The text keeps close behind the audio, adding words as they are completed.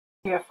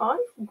Year 5.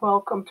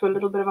 Welcome to a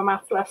little bit of a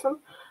math lesson.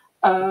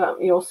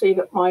 You'll see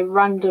that my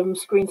random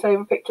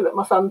screensaver picture that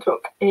my son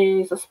took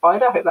is a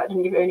spider. I hope that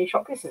didn't give you any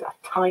shock. This is a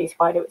tiny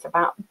spider. It's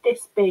about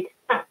this big,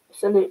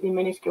 absolutely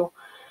minuscule,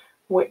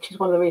 which is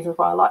one of the reasons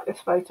why I like this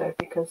photo,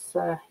 because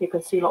you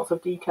can see lots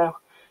of detail.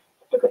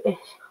 Look at this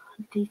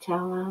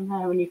detail around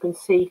there, and you can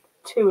see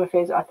two of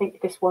his. I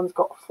think this one's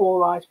got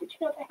 4 eyes, but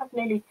you know they have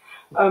nearly,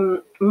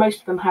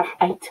 most of them have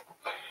 8,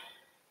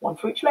 one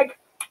for each leg.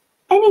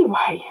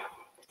 Anyway,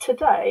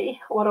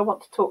 today what I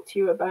want to talk to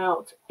you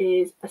about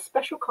is a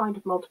special kind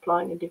of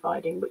multiplying and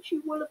dividing, which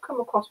you will have come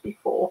across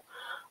before,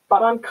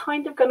 but I'm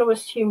kind of going to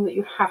assume that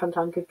you haven't.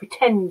 I'm going to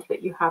pretend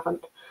that you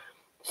haven't,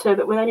 so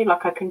that with any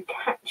luck I can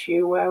catch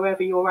you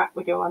wherever you're at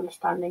with your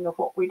understanding of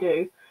what we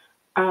do,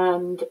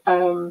 and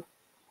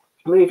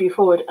move you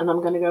forward. And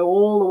I'm going to go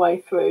all the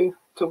way through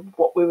to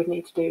what we would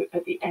need to do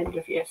at the end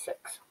of year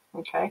 6.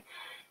 Okay,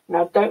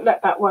 now don't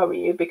let that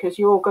worry you, because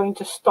you're going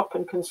to stop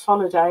and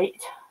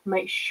consolidate,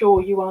 make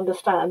sure you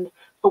understand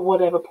at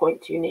whatever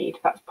point you need.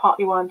 That's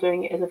partly why I'm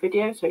doing it as a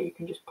video, so you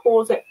can just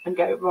pause it and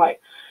go,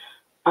 right,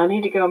 I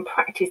need to go and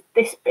practice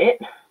this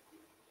bit,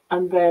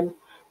 and then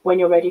when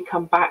you're ready,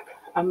 come back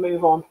and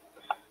move on.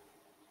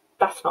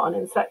 That's not an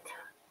insect.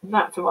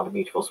 That's a rather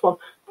beautiful swan.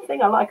 The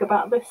thing I like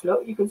about this,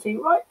 look, you can see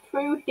right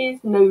through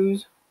his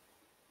nose.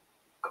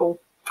 Cool.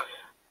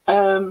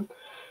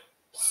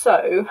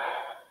 So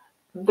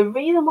the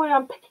reason why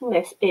I'm picking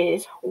this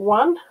is,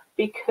 one,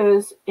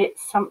 because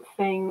it's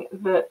something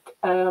that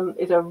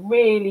is a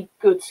really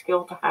good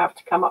skill to have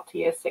to come up to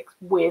year 6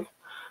 with,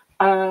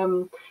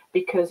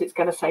 because it's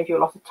going to save you a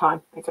lot of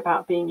time. It's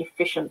about being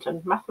efficient,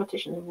 and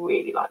mathematicians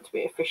really like to be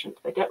efficient.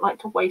 They don't like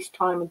to waste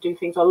time and do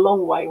things a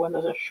long way when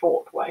there's a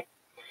short way.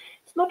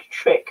 It's not a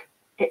trick,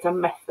 it's a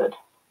method.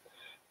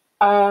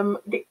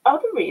 The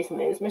other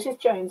reason is Mrs.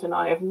 Jones and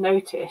I have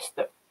noticed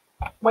that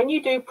when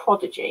you do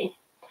Prodigy,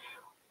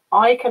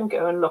 I can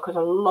go and look at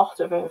a lot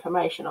of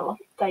information, a lot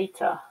of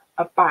data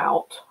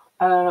about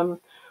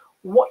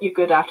what you're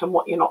good at and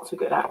what you're not so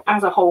good at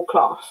as a whole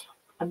class.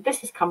 And this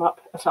has come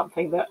up as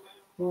something that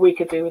we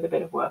could do with a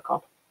bit of work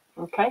on.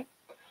 Okay,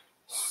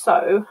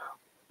 so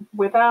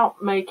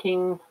without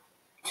making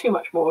too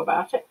much more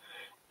about it,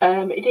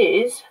 it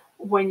is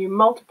when you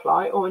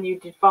multiply or when you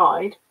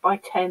divide by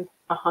 10,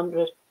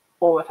 100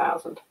 or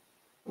 1,000.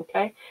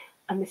 Okay,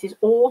 and this is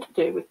all to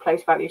do with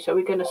place value. So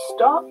we're going to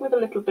start with a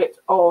little bit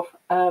of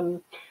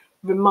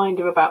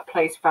reminder about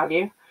place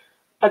value.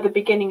 At the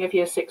beginning of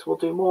year 6, we'll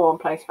do more on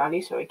place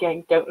value. So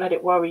again, don't let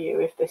it worry you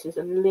if this is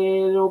a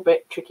little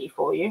bit tricky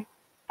for you.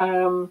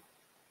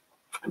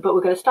 But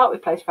we're going to start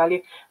with place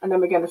value, and then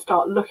we're going to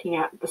start looking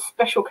at the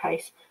special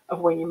case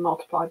of when you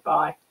multiply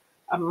by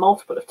a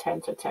multiple of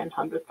 10 to 10,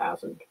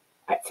 100,000,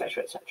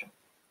 etc., etc.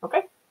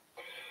 Okay?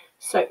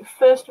 So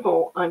first of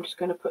all, I'm just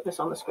going to put this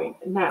on the screen.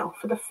 Now,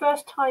 for the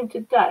first time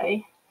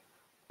today,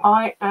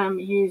 I am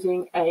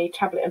using a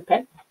tablet and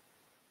pen.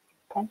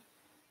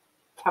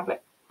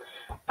 Tablet.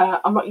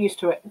 I'm not used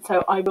to it,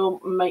 so I will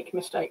make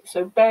mistakes.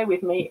 So bear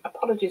with me.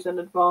 Apologies in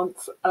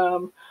advance.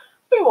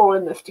 We're all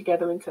in this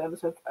together in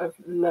terms of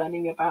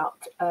learning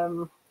about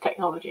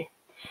technology.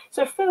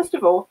 So first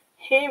of all,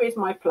 here is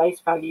my place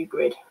value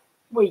grid.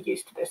 We're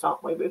used to this,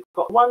 aren't we? We've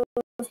got ones,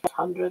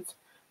 hundreds,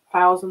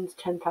 thousands,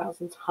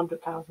 10,000s,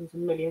 100,000s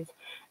and millions.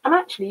 And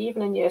actually,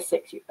 even in year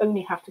 6, you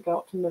only have to go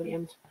up to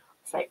millions.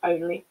 I say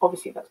only,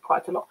 obviously that's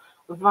quite a lot.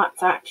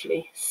 That's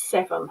actually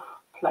 7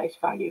 place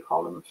value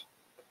columns.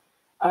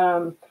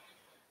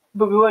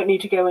 But we won't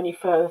need to go any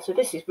further. So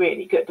this is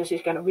really good. This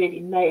is going to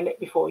really nail it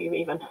before you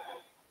even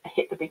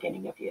hit the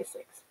beginning of year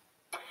 6.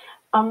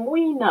 And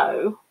we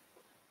know,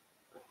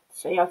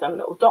 see, I've done a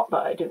little dot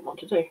that I didn't want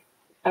to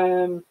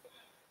do.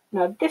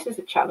 Now this is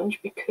a challenge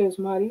because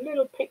my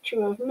little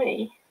picture of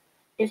me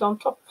is on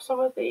top of some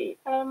of the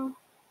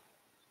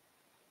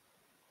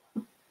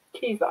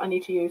keys that I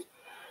need to use.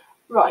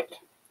 Right,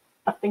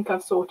 I think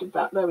I've sorted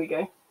that. There we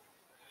go.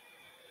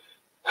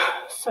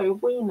 So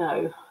we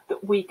know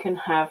that we can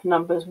have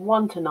numbers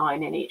 1 to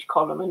 9 in each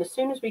column, and as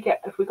soon as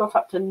if we got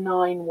up to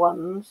 9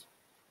 ones,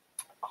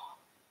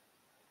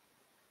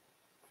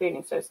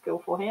 feeling so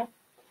skillful here.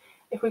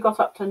 If we got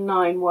up to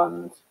 9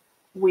 ones,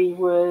 we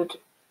would,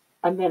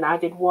 and then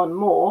added 1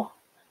 more,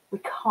 we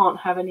can't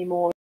have any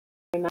more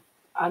in that.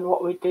 And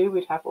what we'd do,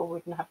 we'd have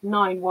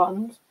 9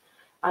 ones,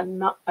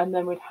 and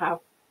then we'd have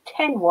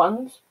 10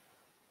 ones,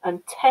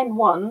 and 10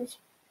 ones,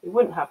 we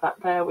wouldn't have that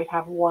there, we'd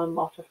have 1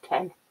 lot of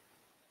 10.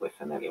 We're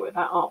familiar with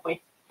that, aren't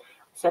we?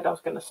 I said I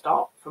was going to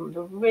start from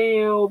the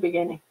real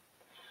beginning.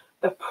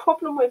 The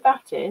problem with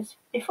that is,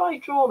 if I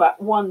draw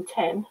that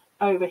 110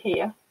 over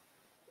here,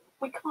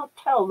 we can't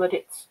tell that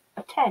it's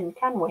a 10,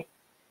 can we?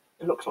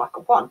 It looks like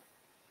a 1.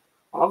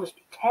 Well,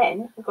 obviously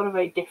 10 has got a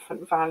very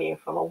different value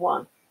from a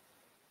 1.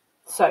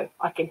 So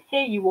I can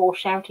hear you all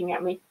shouting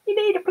at me, you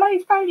need a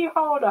place value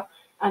holder.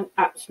 And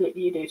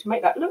absolutely you do. To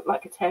make that look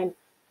like a 10,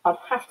 I'd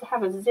have to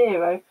have a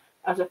 0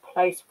 as a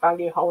place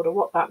value holder.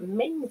 What that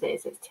means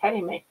is it's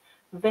telling me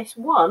this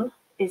 1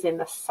 is in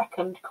the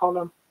second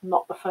column,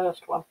 not the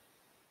first one.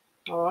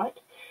 All right.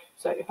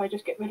 So if I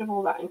just get rid of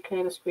all that and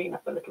clear the screen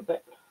up a little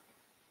bit.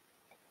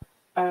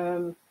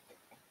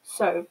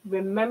 So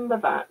remember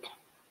that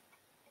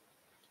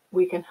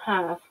we can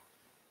have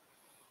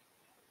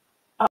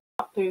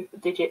up to the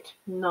digit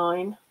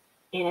 9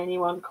 in any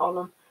one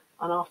column,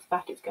 and after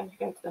that it's going to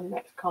go to the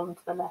next column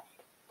to the left.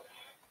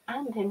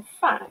 And in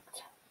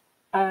fact,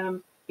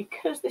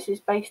 because this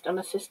is based on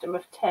a system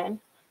of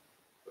 10,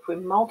 if we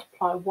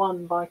multiply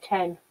 1 by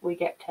 10, we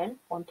get 10.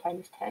 1 10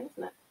 is 10,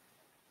 isn't it?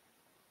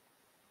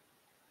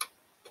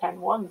 10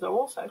 ones are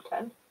also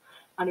 10.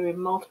 And we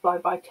multiply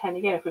by 10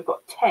 again. If we've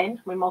got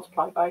 10, we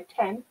multiply by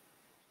 10,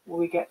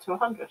 we get to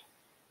 100.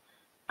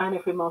 And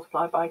if we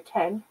multiply by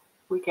 10,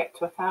 we get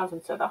to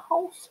 1,000. So the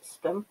whole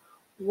system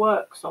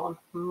works on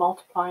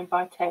multiplying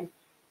by 10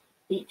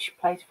 each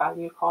place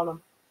value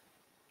column.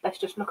 Let's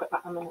just look at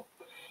that a minute.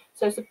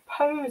 So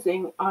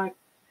supposing I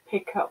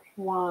pick up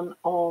one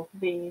of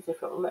these,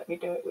 if it'll let me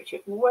do it, which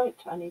it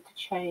won't, I need to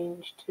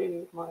change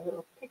to my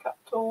little pickup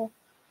tool.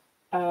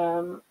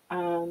 And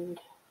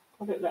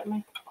will it let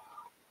me? Oh,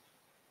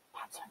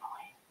 that's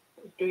annoying.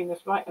 I was doing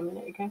this right a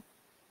minute ago.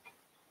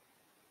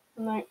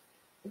 No,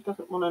 it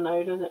doesn't want to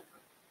know, does it?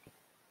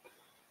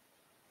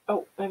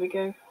 Oh, there we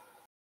go.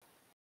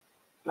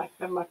 No,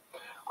 never mind.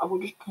 I will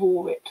just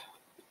draw it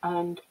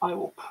and I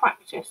will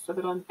practice so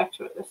that I'm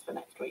better at this for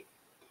next week.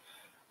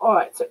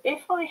 Alright, so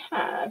if I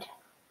had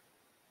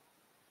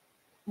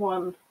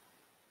 1,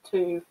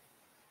 2,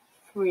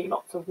 3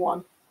 lots of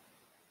 1,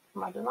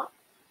 imagine that,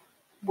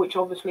 which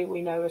obviously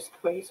we know as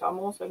 3, so I'm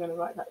also going to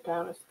write that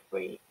down as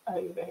 3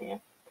 over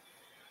here.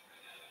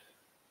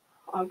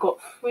 I've got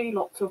 3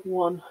 lots of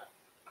 1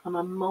 and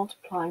I'm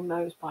multiplying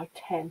those by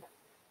 10.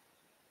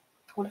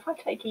 Well, if I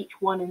take each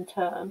one in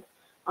turn,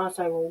 I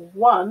say, well,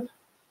 1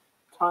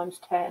 times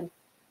 10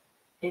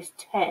 is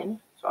 10.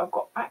 So I've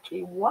got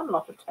actually 1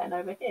 lot of 10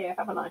 over here,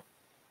 haven't I? I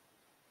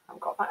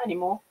haven't got that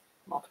anymore.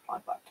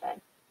 Multiplied by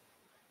 10.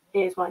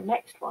 Here's my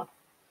next one.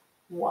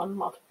 1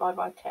 multiplied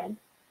by 10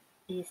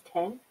 is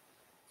 10.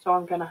 So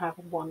I'm going to have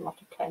 1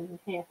 lot of 10 in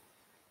here.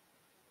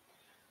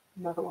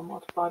 Another one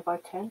multiplied by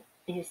 10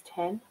 is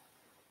 10.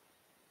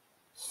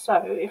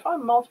 So if I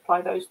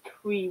multiply those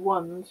 3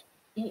 ones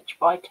each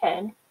by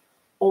 10,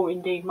 or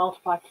indeed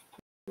multiply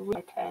 3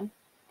 by 10,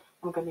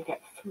 I'm going to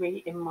get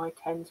 3 in my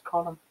tens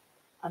column.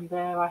 And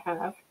there I have.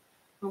 I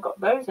haven't got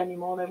those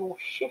anymore, they've all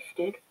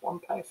shifted, 1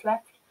 place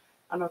left,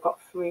 and I've got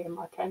 3 in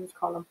my tens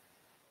column.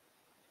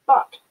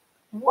 But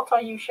what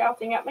are you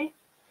shouting at me?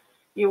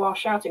 You are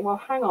shouting, well,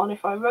 hang on,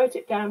 if I wrote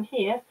it down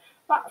here,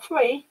 that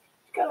 3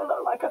 is going to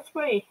look like a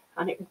 3,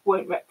 and it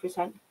won't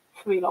represent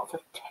 3 lots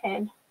of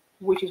 10,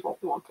 which is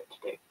what we want it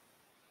to do.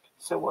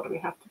 So what do we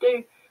have to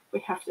do?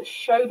 We have to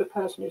show the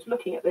person who's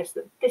looking at this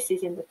that this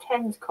is in the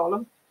tens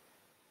column,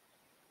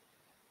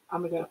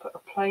 and we're going to put a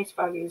place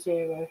value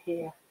 0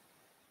 here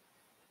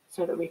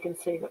so that we can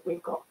see that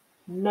we've got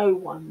no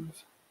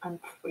 1s and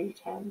 3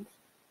 10s.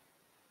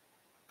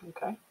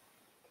 Okay,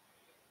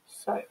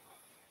 so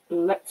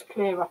let's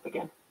clear up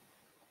again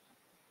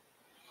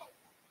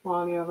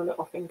while you have a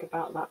little think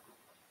about that.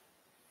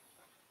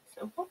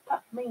 So what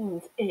that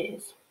means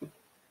is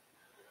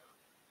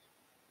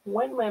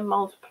when we're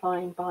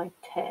multiplying by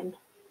 10,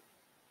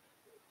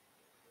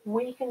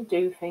 we can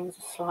do things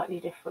a slightly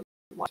different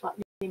way,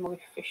 slightly more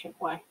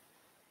efficient way.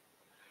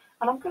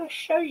 And I'm going to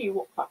show you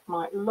what that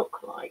might look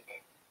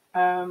like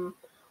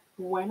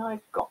when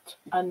I've got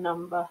a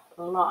number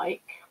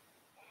like,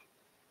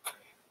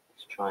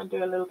 let's try and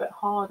do a little bit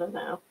harder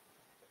now.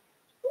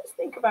 Let's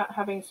think about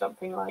having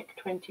something like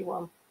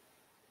 21.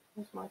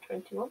 Here's my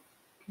 21,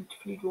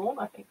 beautifully drawn,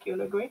 I think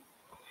you'll agree.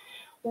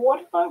 What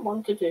if I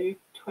want to do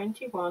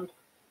 21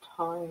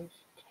 times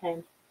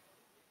 10?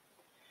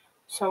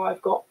 So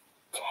I've got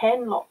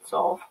 10 lots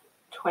of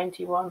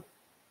 21.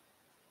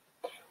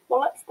 Well,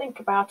 let's think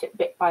about it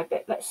bit by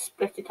bit. Let's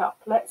split it up.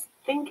 Let's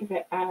think of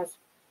it as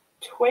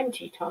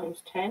 20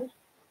 times 10,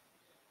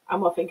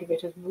 and we'll think of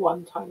it as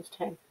 1 times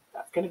 10.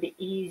 That's going to be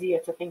easier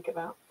to think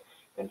about.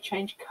 I'm going to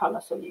change colour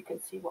so you can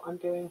see what I'm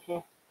doing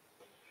here.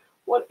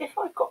 Well, if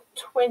I've got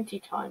 20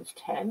 times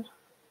 10,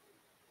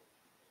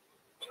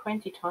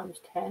 20 times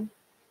 10,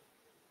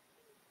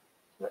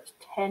 so that's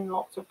 10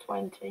 lots of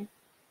 20. It's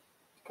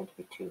going to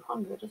be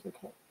 200, isn't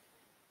it?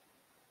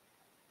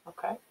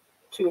 Okay,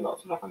 2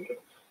 lots of 100.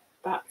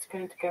 That's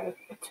going to go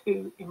a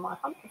 2 in my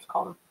hundreds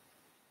column.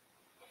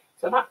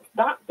 So that's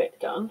that bit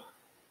done.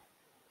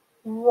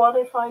 What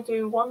if I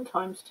do 1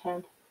 times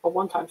 10? Well,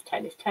 1 times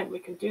 10 is 10. We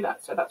can do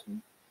that. So that's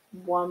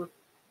 1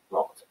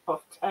 lot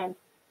of 10.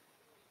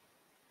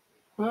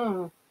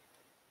 Done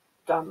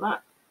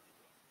that.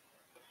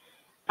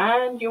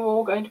 And you're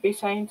all going to be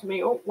saying to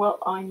me, oh, well,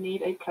 I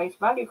need a place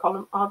value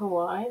column.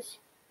 Otherwise,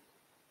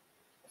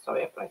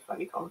 sorry, a place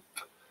value column.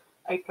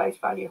 A place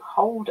value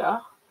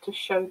holder to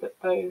show that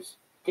those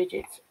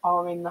digits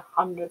are in the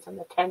hundreds and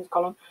the tens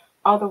column.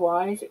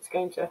 Otherwise, it's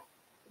going to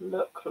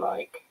look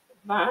like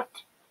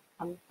that,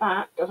 and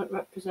that doesn't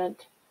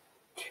represent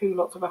 2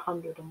 lots of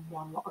 100 and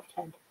 1 lot of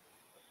 10.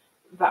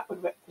 That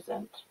would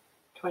represent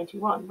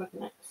 21,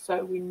 wouldn't it?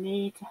 So we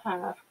need to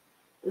have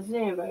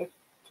 0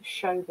 to to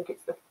show that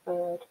it's the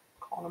third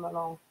column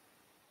along.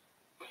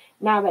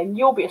 Now then,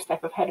 you'll be a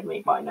step ahead of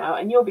me by now,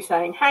 and you'll be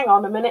saying, hang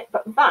on a minute,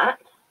 but that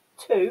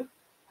 2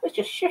 has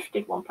just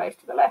shifted one place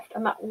to the left,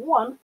 and that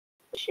 1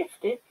 has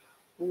shifted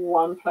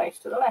one place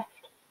to the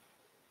left.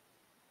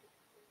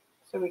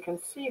 So we can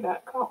see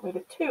that, can't we?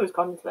 The 2 has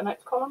gone into the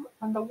next column,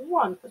 and the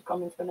 1 has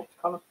gone into the next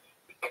column,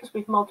 because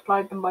we've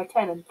multiplied them by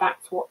 10, and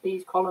that's what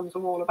these columns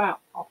are all about,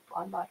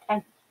 multiplying by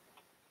 10.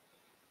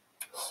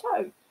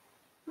 So,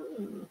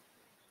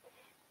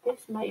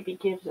 this maybe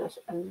gives us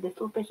a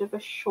little bit of a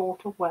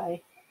shorter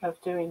way of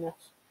doing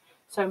this.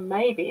 So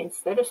maybe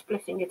instead of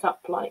splitting it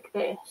up like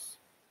this,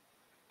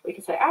 we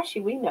could say,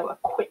 actually, we know a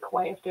quick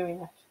way of doing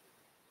this.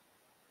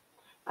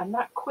 And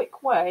that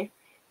quick way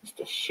is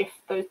to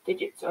shift those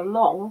digits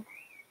along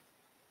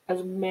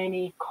as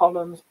many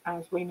columns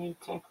as we need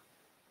to.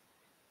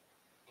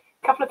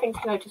 A couple of things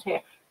to notice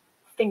here.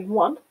 Thing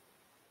 1,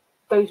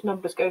 those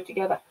numbers go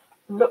together.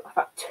 Look,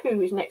 that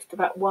 2 is next to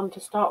that 1 to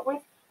start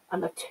with,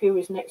 and the 2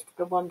 is next to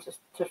the 1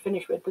 to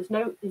finish with. There's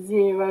no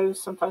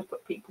zeros. Sometimes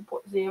people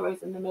put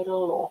zeros in the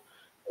middle or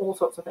all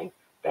sorts of things.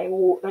 They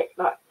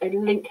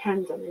link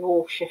hands and they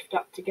all shift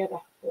up together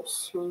or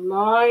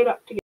slide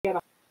up together.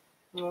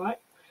 All right,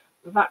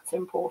 that's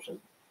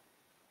important.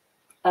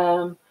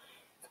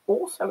 It's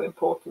also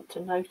important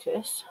to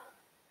notice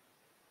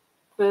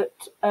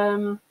that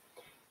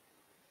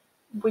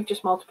we've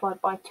just multiplied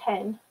by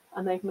 10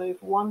 and they've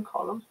moved one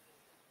column.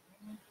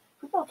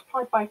 If we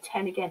multiply by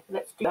 10 again,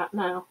 let's do that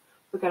now.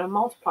 We're going to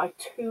multiply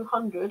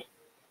 200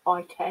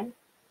 by 10,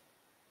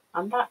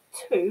 and that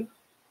 2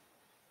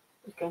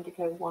 is going to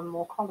go one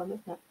more column,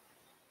 isn't it?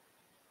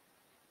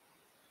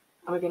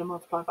 And we're going to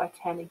multiply by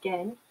 10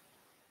 again.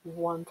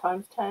 1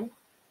 times 10.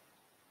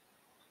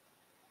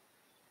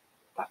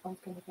 That one's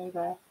going to go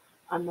there.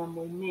 And then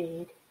we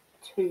need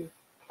 2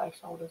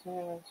 placeholder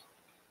zeros.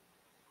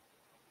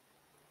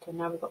 So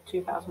now we've got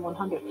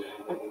 2,100.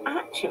 And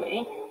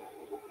actually,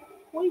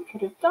 we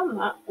could have done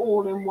that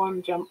all in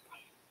one jump.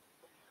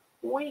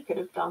 We could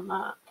have done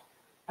that.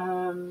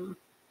 I'll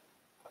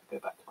go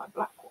back to my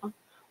black one.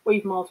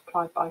 We've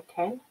multiplied by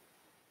 10.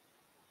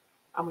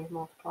 And we've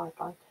multiplied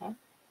by 10.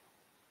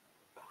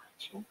 But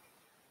actually,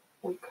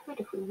 we could,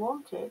 if we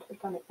wanted, have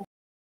done it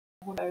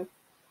all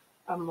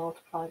and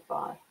multiplied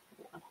by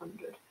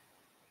 100.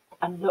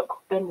 And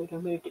look, then we've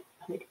moved it.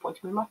 I need to point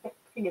to my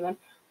finger then.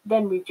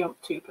 Then we've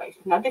jumped 2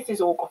 places. Now this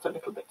has all got a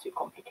little bit too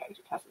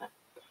complicated, hasn't it?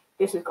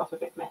 This has got a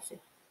bit messy.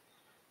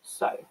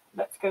 So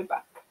let's go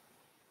back.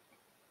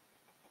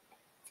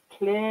 Let's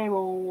clear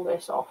all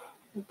this off.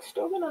 I'm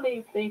still going to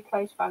leave the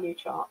place value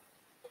chart.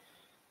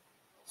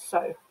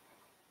 So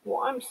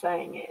what I'm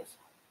saying is,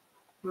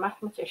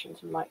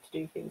 mathematicians like to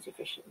do things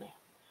efficiently.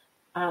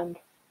 And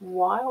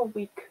while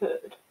we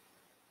could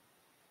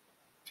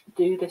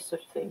do this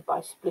sort of thing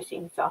by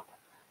splitting it up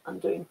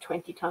and doing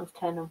 20 times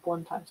 10 and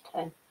 1 times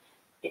 10,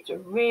 it's a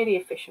really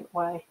efficient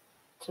way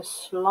to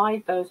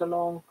slide those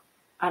along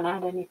and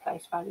add any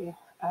place value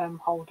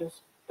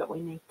holders that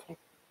we need to.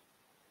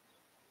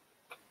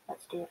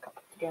 Let's do a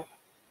couple together.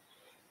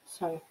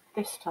 So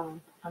this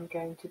time I'm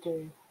going to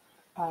do,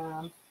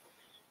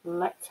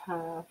 let's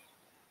have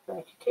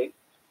 32,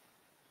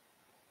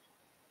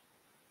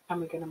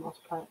 and we're going to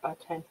multiply it by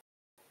 10.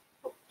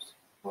 Oops,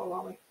 where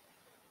are we?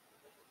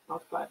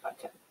 Multiply it by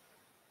 10.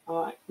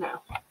 All right,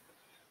 now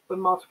we're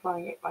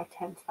multiplying it by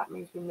 10, so that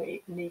means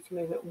we need to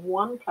move it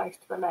one place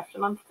to the left.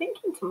 And I'm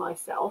thinking to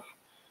myself,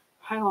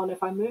 hang on,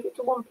 if I move it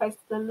to one place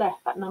to the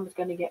left, that number's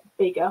going to get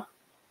bigger,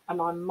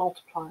 and I'm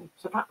multiplying.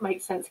 So that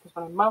makes sense, because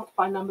when I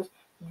multiply numbers,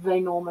 they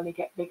normally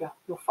get bigger.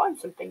 You'll find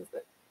some things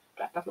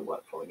that doesn't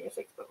work for in year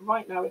 6, but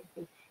right now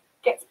everything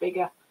gets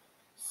bigger,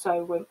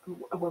 so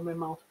when we're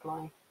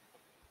multiplying.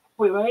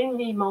 We're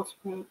only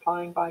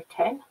multiplying by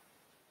 10,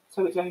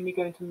 so it's only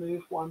going to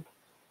move one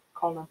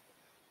column.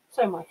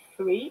 So my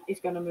 3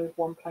 is going to move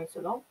one place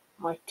along.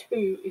 My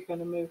 2 is going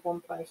to move one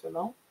place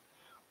along.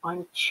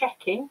 I'm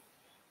checking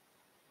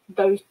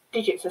those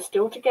digits are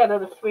still together.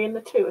 The 3 and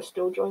the 2 are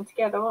still joined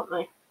together, aren't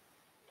they?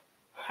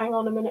 Hang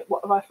on a minute,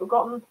 what have I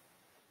forgotten?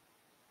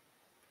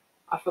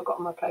 I've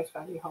forgotten my place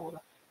value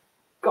holder.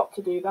 Got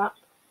to do that,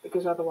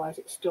 because otherwise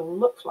it still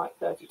looks like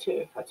 32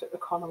 if I took the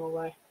column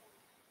away.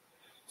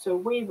 So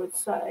we would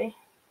say,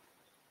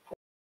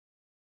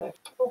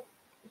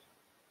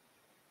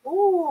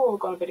 oh,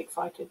 got a bit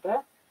excited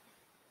there.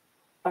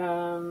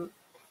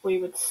 We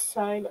would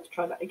say, let's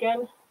try that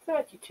again,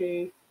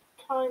 32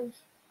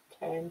 times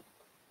 10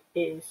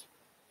 is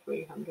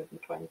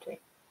 320.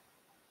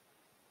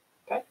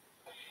 Okay,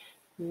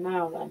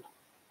 now then,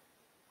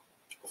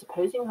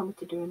 supposing I were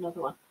to do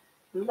another one,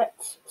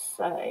 let's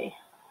say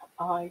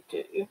I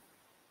do,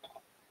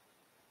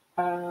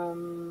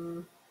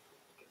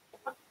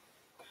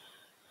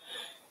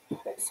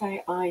 let's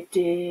say I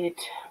did,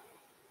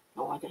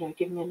 oh, I don't know,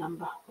 give me a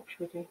number. What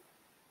should we do?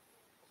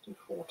 Let's do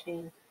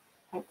 14.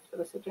 Thanks for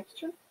the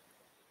suggestion.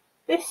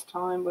 This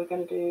time we're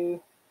going to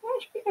do,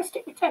 actually we're going to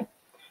stick with 10.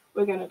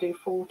 We're going to do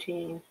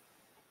 14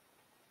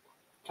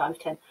 times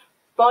 10.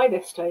 By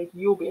this stage,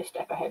 you'll be a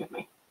step ahead of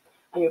me.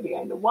 And you'll be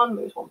going, the 1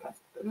 moves one place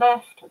to the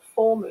left, and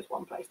 4 moves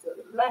one place to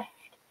the left.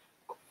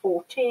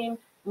 14,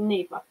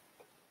 need my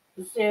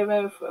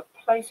 0 for a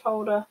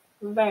placeholder.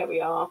 There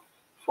we are.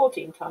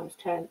 14 times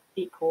 10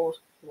 equals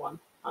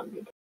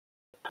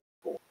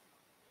 104.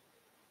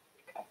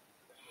 Okay.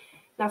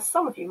 Now,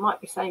 some of you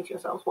might be saying to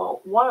yourselves,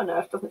 well, why on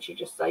earth doesn't she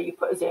just say you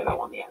put a 0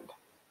 on the end?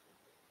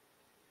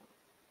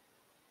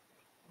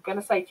 I'm going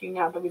to say to you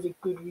now, there is a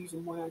good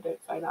reason why I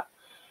don't say that.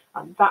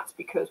 And that's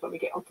because when we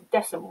get onto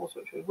decimals,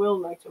 which we will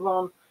later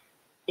on,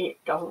 it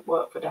doesn't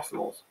work for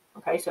decimals.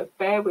 Okay, so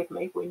bear with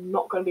me. We're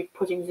not going to be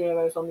putting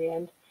zeros on the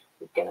end.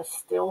 We're going to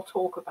still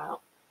talk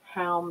about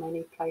how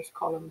many place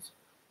columns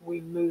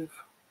we move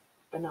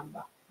the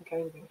number. Okay,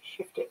 we're going to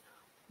shift it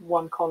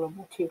 1 column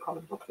or 2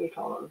 columns or 3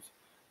 columns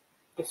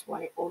this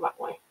way or that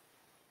way.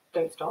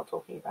 Don't start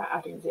talking about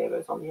adding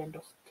zeros on the end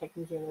or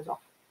taking zeros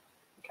off.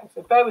 Okay,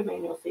 so bear with me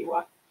and you'll see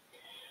why.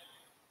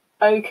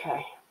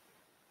 Okay,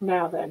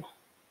 now then,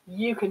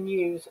 you can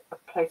use a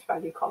place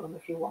value column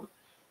if you want.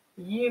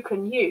 You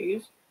can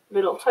use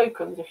little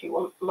tokens if you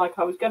want, like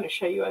I was going to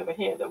show you over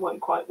here that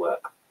won't quite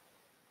work.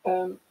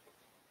 But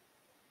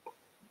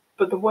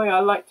the way I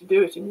like to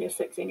do it in Year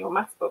 6 in your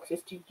maths books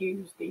is to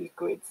use these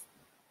grids.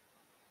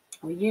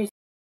 We use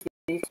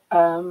these,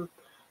 the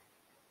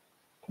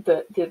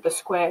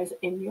squares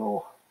in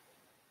your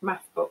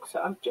math book.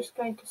 So I'm just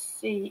going to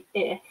see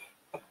if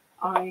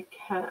I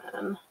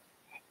can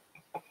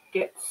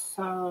get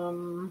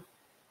some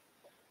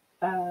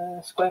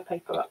square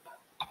paper up.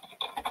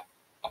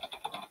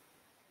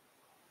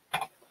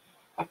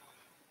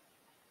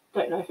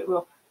 Don't know if it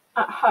will.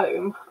 At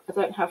home, I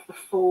don't have the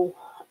full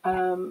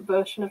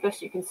version of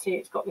this. You can see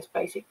it's got this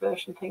basic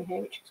version thing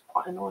here, which is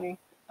quite annoying.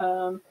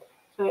 So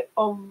it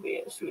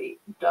obviously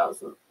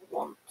doesn't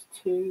want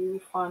to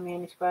find me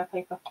any square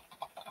paper,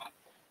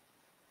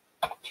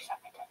 which is a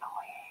bit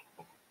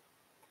annoying.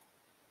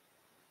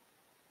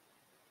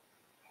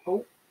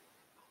 Oh,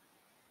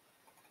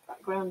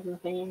 backgrounds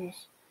and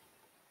things.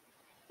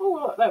 Oh,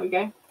 look, there we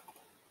go.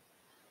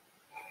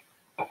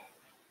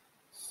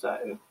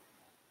 So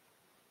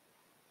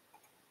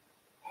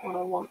what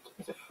I want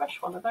is a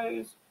fresh one of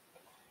those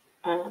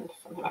and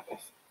something like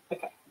this.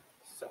 Okay,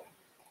 so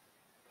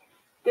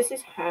this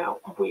is how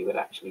we would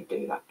actually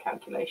do that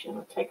calculation.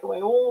 I'd take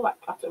away all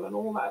that clutter and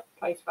all that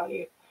place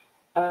value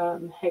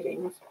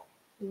headings.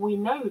 We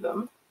know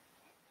them,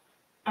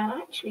 and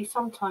actually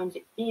sometimes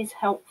it is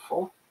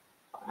helpful.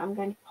 I'm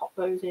going to pop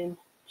those in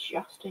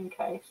just in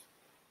case.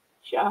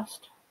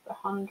 Just the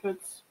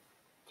hundreds,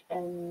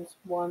 tens,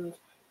 ones.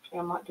 Actually,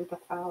 I might do the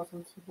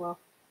thousands as well.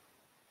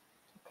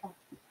 Okay.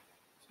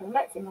 So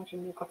let's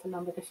imagine you've got a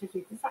number. This is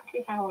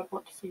exactly how I'd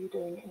want to see you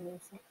doing it in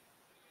this.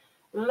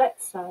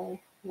 Let's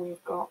say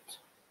we've got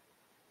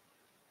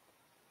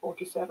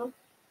 47.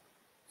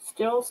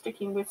 Still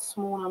sticking with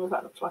small numbers.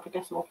 That looks like a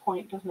decimal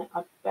point, doesn't it?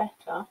 I'd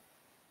better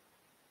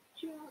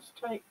just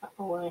take that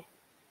away.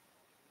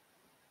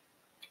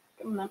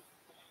 Give them that.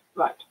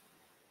 Right.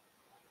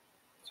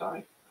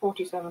 Sorry,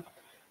 47.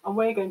 And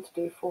we're going to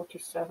do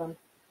 47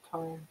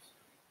 times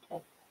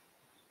 10.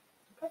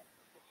 Okay.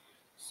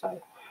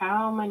 So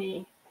how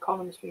many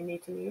columns do we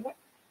need to move it?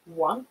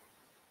 1.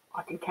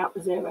 I can count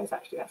the zeros,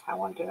 actually. That's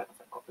how I do it.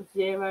 So I've got the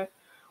 0,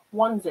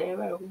 1,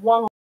 0,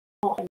 1.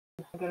 I'm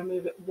going to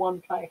move it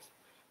 1 place.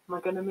 Am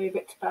I going to move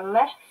it to the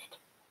left?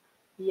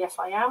 Yes,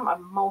 I am.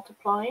 I'm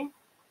multiplying.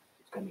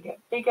 It's going to get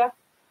bigger.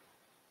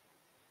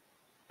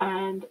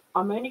 And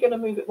I'm only going to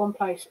move it 1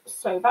 place.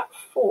 So that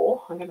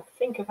 4, I'm going to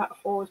think of that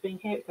 4 as being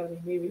here. It's going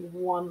to be moving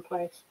 1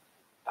 place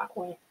that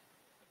way.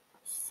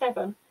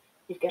 7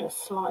 is going to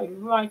slide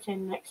right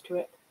in next to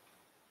it.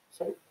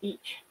 So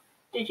each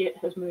digit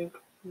has moved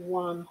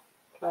 1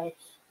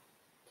 place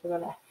to the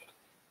left.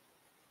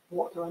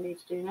 What do I need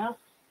to do now?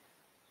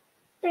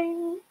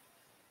 Bing!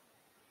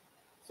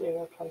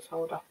 0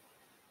 placeholder.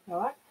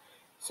 Alright,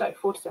 so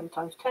 47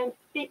 times 10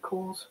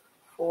 equals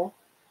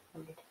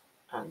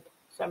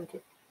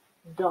 470.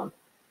 Done.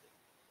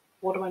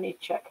 What do I need to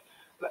check?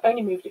 I've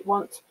only moved it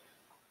once.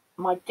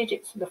 My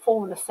digits, the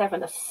 4 and the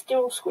 7, are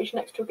still squished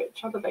next to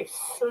each other. They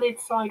slid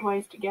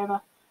sideways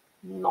together.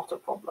 Not a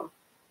problem.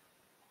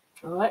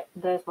 Alright,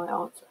 there's my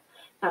answer.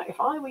 Now,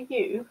 if I were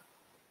you,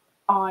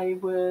 I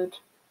would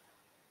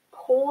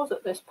pause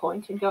at this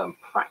point and go and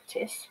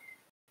practice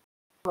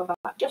with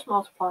that, just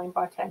multiplying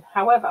by 10.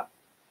 However,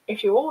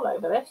 if you're all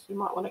over this, you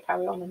might want to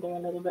carry on and do a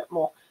little bit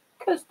more,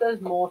 because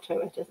there's more to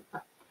it, isn't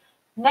there?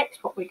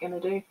 Next, what we're going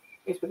to do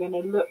is we're going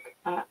to look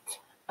at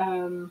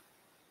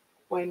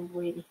when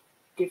we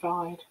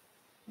divide.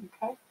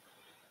 Okay,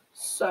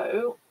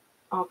 so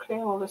I'll clear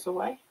all this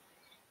away.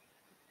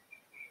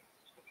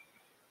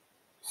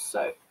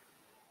 So,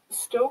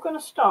 still going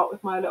to start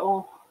with my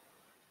little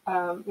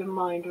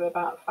reminder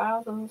about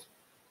thousands,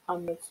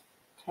 hundreds,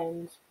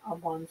 tens,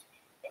 and ones.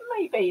 It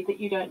may be that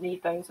you don't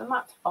need those, and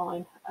that's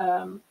fine.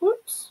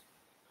 Whoops.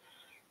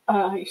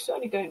 You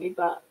certainly don't need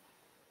that.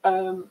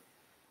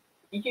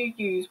 You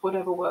use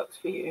whatever works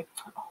for you.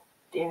 Oh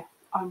dear,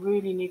 I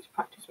really need to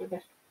practice with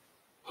this.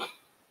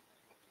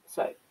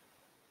 So,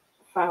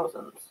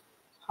 thousands,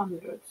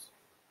 hundreds,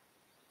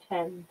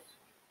 tens,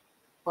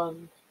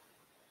 ones.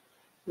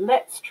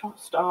 Let's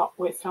start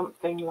with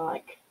something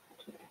like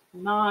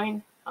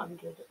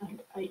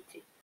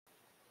 980.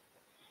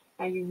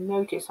 Now you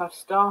notice I've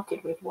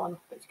started with one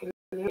that's going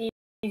to be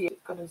easy.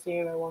 It's got a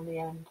 0 on the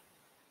end.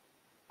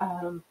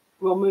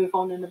 We'll move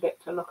on in a bit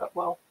to look at,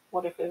 well,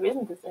 what if there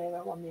isn't a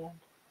 0 on the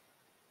end?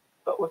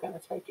 But we're going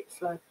to take it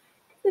slow.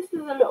 This is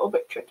a little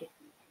bit tricky.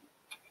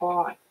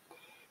 All right,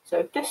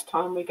 so this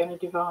time we're going to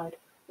divide.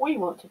 We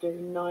want to do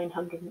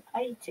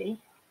 980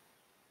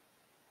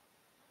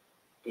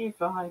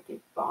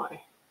 divided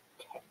by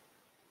 10.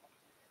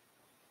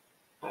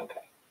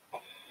 Okay,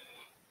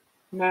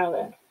 now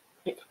then,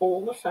 it's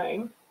all the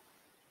same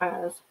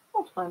as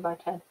multiplying by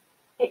 10,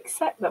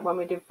 except that when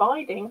we're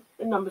dividing,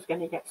 the number's going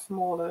to get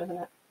smaller, isn't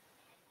it?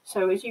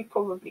 So as you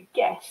probably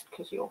guessed,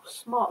 because you're a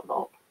smart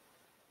lot,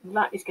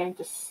 that is going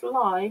to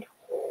slide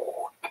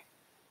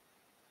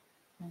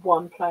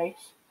one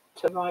place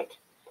to the right.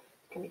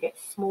 It's going to get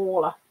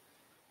smaller.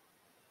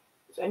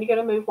 It's only going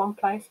to move one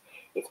place.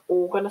 It's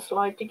all going to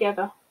slide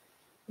together.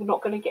 We're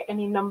not going to get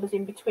any numbers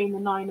in between the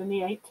 9 and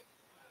the 8.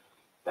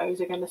 Those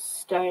are going to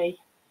stay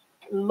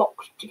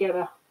locked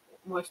together,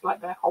 almost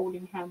like they're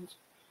holding hands.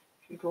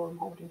 If you draw them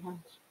holding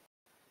hands.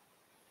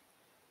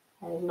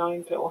 There's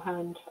 9's little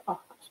hand. Oh,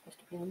 that's supposed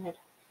to be on head.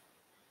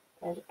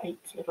 There's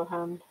 8's little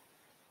hand.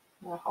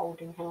 They're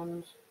holding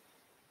hands.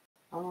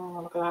 Oh,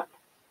 look at that.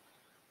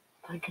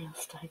 They're going to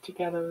stay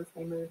together as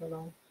they move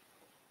along.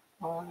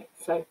 Alright,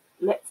 so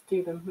let's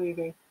do them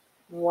moving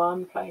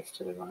one place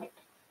to the right.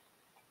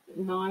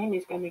 9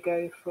 is going to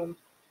go from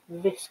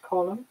this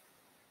column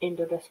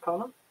into this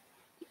column.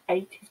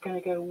 8 is going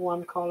to go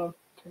one column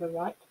to the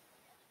right.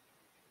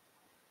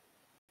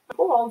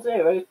 Poor old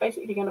 0 is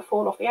basically going to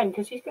fall off the end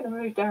because he's going to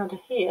move down to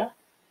here.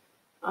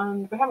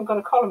 And we haven't got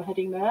a column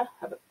heading there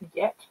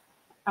yet.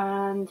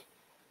 And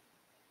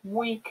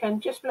we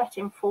can just let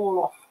him fall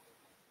off.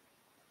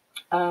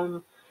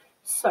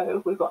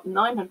 So we've got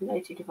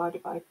 980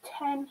 divided by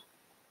 10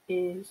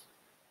 is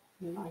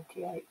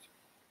 98.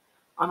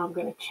 And I'm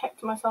going to check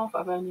to myself,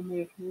 I've only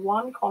moved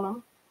one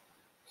column.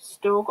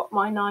 Still got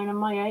my 9 and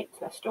my 8.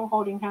 They're still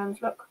holding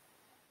hands, look.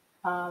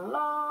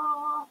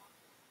 Hello.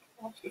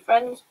 That's your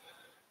friends.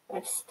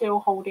 They're still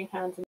holding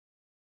hands.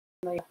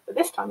 But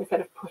this time,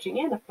 instead of putting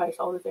in a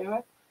placeholder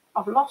 0,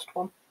 I've lost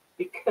one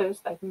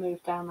because they've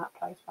moved down that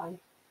place value.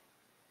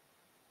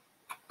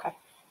 Okay,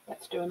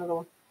 let's do another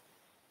one.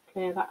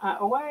 Clear that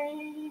out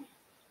away.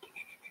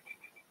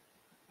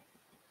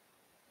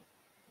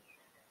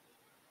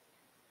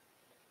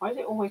 Why does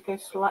it always go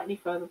slightly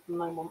further than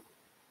I want?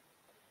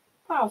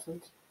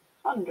 Thousands,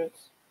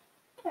 hundreds,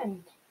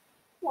 tens,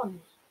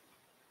 ones.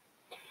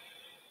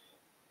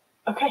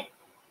 Okay,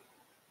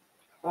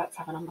 let's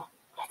have a number.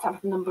 Let's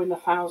have a number in the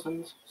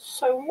thousands.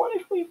 So what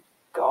if we've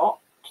got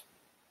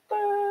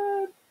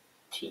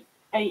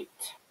 38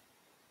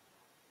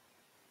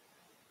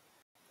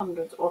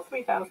 hundreds or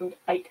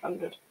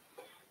 3,800?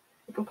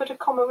 We can put a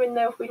comma in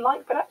there if we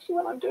like, but actually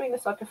when I'm doing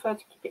this I prefer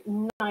to keep it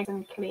nice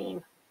and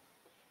clean.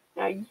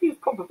 Now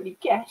you've probably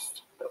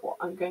guessed that what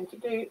I'm going to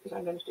do is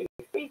I'm going to do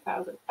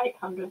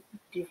 3,800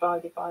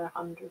 divided by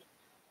 100.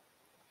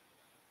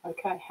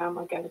 Okay, how am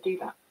I going to do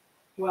that?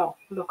 Well,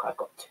 look, I've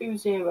got 2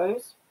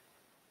 zeros.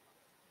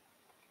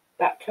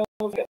 That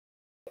tells me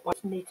I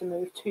need to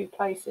move 2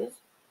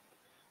 places.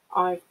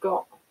 I've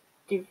got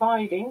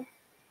dividing.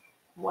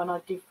 When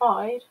I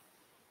divide,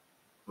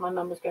 my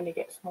number's going to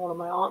get smaller.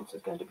 My answer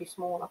is going to be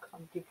smaller because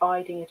I'm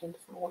dividing it into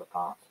smaller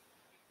parts.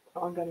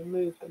 So I'm going to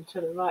move them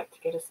to the right to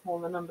get a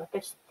smaller number.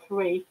 This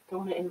 3, don't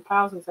want it in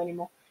thousands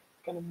anymore.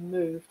 I'm going to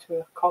move to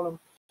a column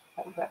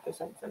that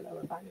represents a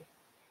lower value.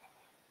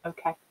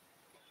 Okay.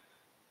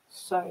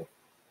 So,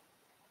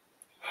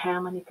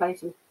 how many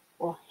places?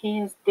 Well,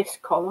 here's this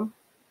column.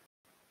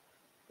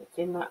 It's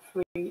in that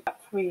 3. That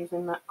 3 is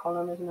in that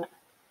column, isn't it?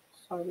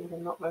 Sorry, these are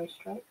not very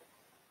straight.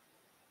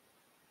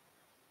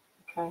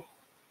 Okay.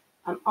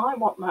 And I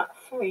want that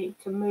 3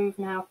 to move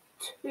now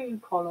 2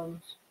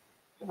 columns.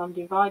 Because I'm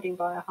dividing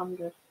by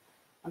 100.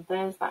 And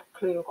there's that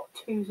clue. I've got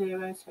 2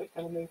 zeros, so it's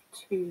going to move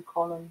 2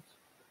 columns.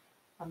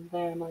 And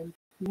there my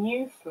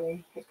new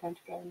 3 is going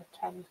to go in the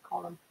tens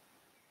column.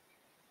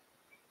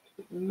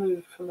 It's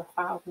moved from the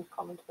thousands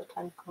column to the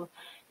tens column.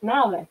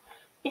 Now then,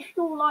 if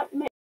you're like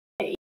me,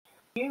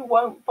 you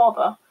won't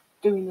bother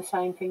doing the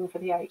same thing for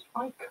the 8.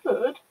 I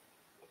could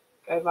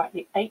go right,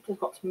 the 8 has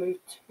got to move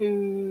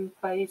 2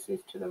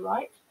 places to the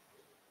right,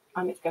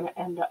 and it's going to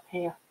end up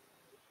here.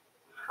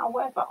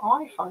 However,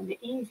 I find it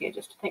easier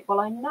just to think, well,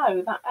 I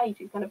know that 8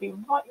 is going to be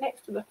right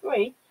next to the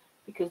 3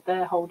 because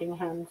they're holding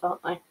hands,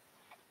 aren't they?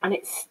 And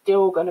it's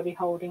still going to be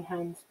holding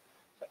hands.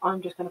 So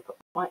I'm just going to put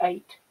my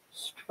 8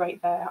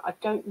 straight there. I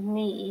don't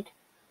need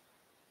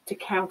to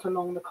count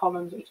along the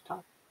columns each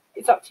time.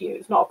 It's up to you.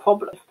 It's not a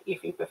problem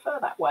if you prefer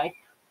that way,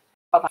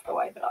 but that's the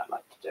way that I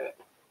like to do it.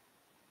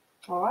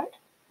 All right?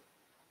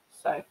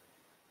 So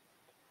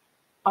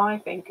I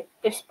think at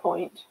this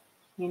point,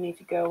 you need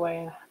to go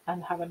away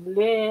and have a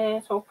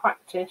little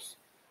practice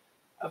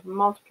of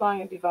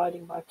multiplying and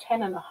dividing by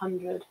 10 and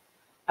 100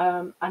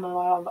 and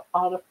I'll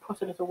have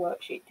put a little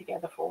worksheet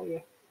together for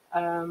you,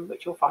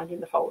 which you'll find in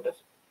the folders.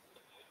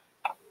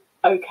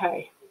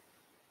 Okay,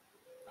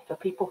 for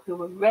people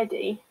who are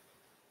ready,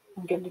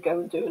 I'm going to go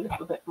and do a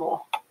little bit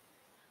more.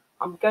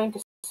 I'm going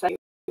to say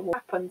what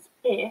happens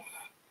if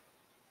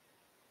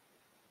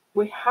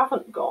we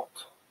haven't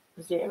got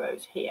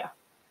zeros here.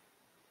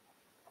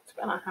 What's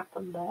going to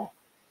happen there?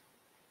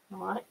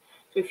 All right.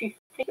 So if you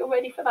think you're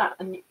ready for that,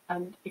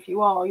 and if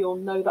you are, you'll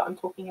know that I'm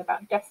talking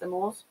about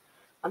decimals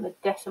and the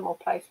decimal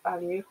place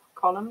value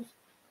columns.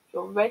 If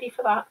you're ready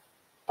for that,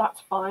 that's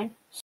fine.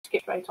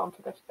 Skip straight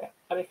onto this bit.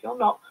 But if you're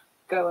not,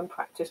 go and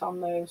practice on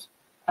those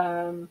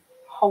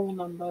whole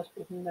numbers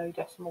with no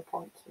decimal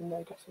points and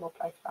no decimal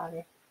place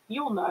value.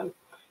 You'll know.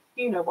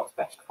 You know what's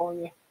best for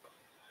you.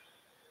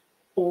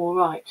 All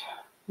right.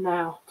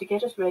 Now, to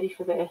get us ready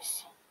for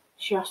this,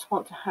 just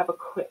want to have a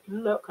quick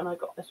look, and I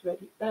got this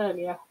ready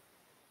earlier,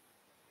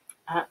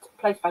 at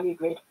place value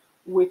grid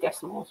with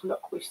decimals.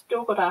 Look, we've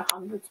still got our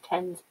hundreds,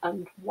 tens,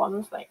 and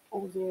ones,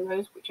 or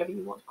zeros, whichever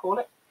you want to call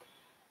it.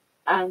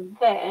 And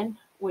then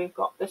we've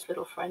got this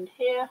little friend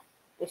here.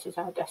 This is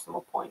our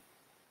decimal point.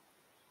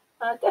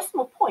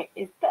 Decimal point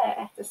is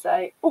there to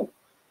say, oh,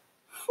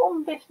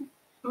 from this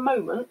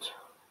moment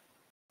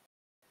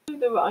to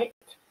the right,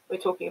 we're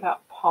talking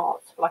about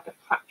parts, like a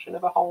fraction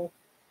of a whole.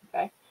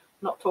 Okay,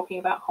 not talking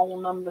about whole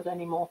numbers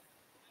anymore.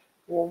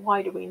 Well,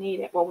 why do we need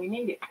it? Well, we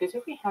need it because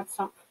if we had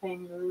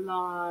something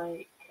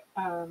like,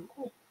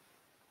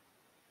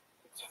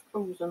 it's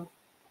frozen.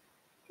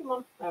 Come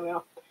on, there we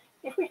are.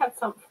 If we had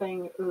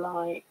something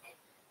like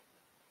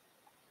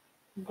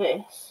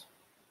this,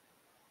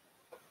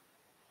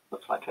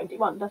 looks like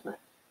 21, doesn't it?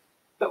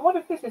 But what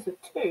if this is a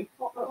 2?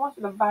 What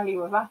if the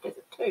value of that is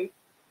a 2?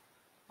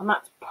 And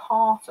that's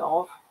part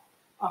of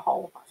a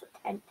whole, that's a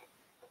tenth.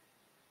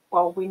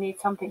 Well, we need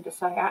something to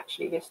say,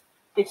 actually, this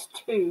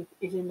 2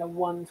 is in the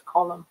ones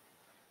column.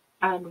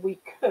 And we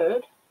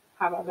could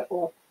have a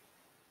little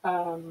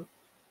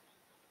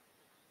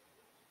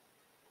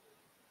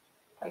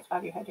place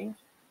value headings.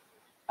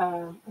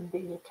 And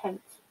these are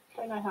tenths. I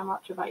don't know how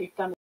much of that you've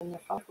done in the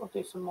 5. We'll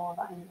do some more of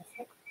that in a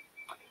 6.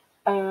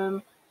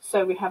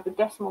 So we have the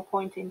decimal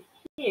point in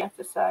here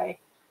to say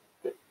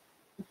that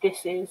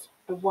this is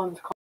the ones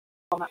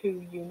column,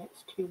 2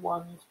 units, 2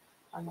 ones,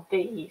 and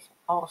these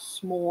are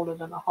smaller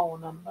than a whole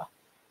number.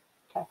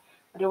 Okay,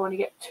 I don't want to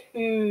get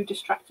too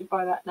distracted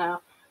by that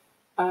now.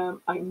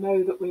 I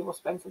know that we will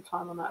spend some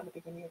time on that at the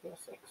beginning of year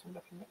 6 and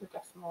looking at the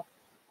decimal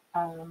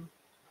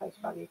place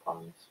value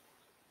columns.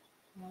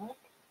 All right.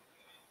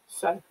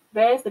 So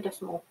there's the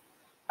decimal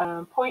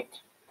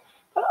point,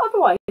 but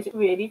otherwise it's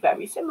really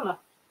very similar.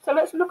 So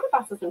let's look at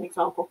that as an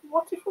example.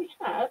 What if we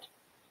had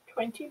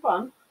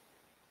 21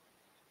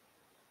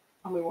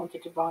 and we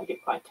wanted to divide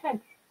it by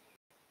 10?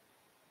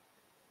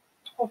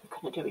 Well,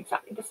 we're going to do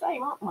exactly the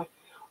same, aren't we?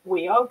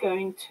 We are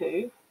going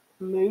to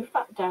move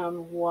that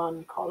down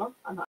 1 column,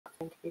 and that's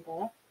going to be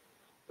there.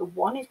 The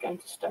 1 is going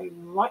to stay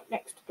right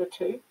next to the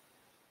 2,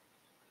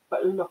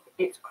 but look,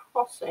 it's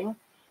crossing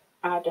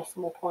our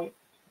decimal point.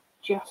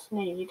 Just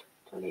need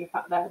to leave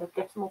that there. The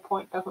decimal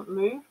point doesn't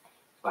move,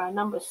 so our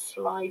numbers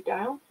slide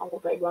down, or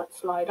they won't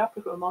slide up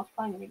if we're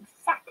multiplying in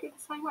exactly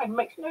the same way. It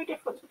makes no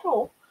difference at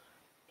all,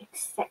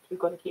 except we've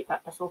got to keep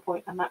that decimal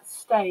point, and that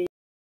stays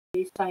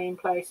in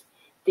place.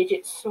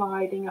 Digits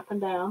sliding up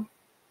and down.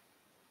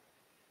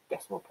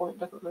 Decimal point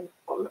doesn't move.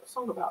 Got a little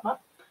song about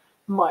that.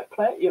 Might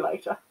play it you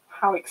later.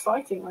 How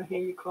exciting, I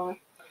hear you cry.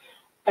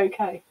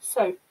 Okay,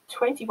 so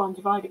 21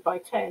 divided by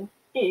 10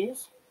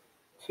 is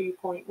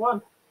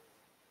 2.1.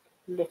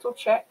 Little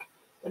check.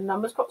 The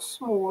numbers got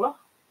smaller,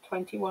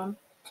 21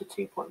 to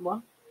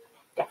 2.1.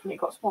 Definitely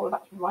got smaller,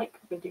 that's right,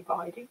 because we're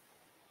dividing.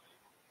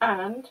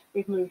 And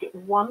we've moved it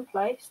 1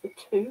 place. The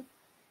 2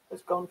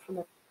 has gone from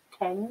the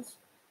tens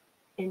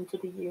into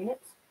the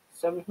units.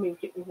 So we've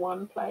moved it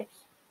 1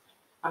 place.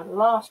 And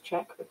last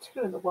check, the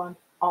 2 and the 1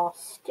 are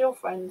still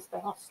friends. They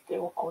are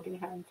still holding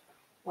hands.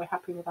 We're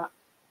happy with that.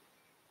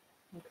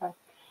 Okay,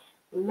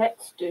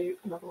 let's do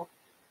another one.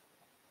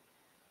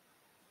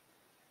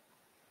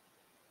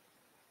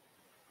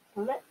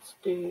 Let's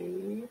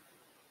do,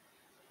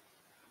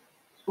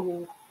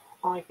 oh,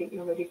 I think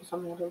you're ready for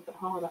something a little bit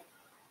harder.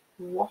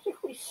 What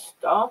if we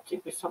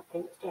started with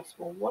something that's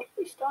decimal? What if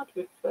we started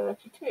with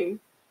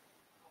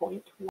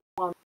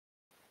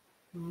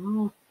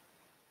 32.1?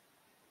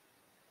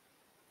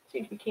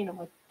 Seem to be keen on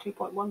my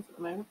 2.1s at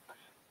the moment.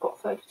 Got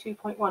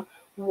 32.1.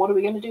 What are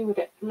we going to do with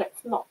it?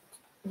 Let's not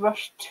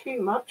rush too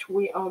much.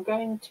 We are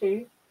going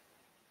to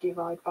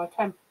divide by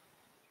 10.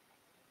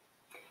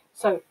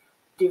 So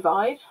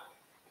divide,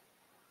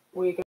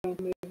 we're going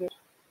to move it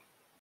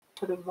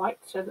to the right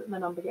so that the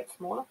number gets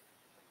smaller.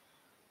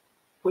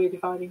 We're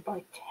dividing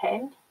by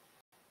 10,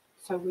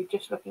 so we're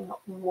just looking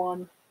at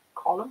 1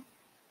 column,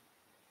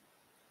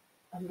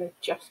 and they're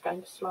just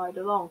going to slide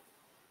along.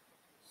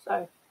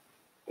 So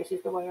this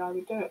is the way I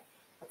would do it.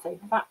 I'd say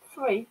that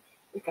 3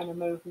 is going to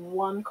move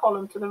 1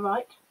 column to the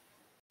right,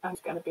 and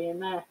it's going to be in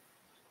there.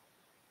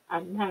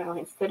 And now,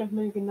 instead of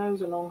moving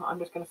those along, I'm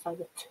just going to say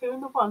the 2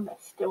 and the 1, they're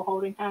still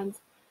holding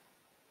hands.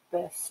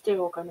 they're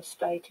still going to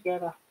stay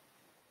together.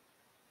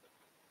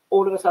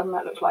 All of a sudden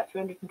that looks like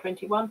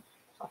 321,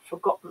 so I've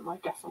forgotten my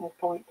decimal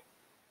point.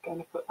 I'm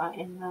going to put that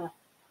in there,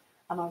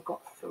 and I've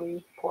got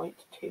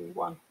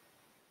 3.21.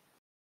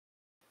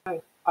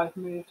 So I've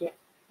moved it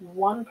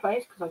one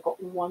place because I've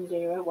got 1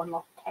 0, one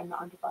lost 10 that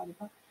I'm dividing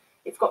by.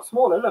 It's got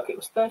smaller. Look, it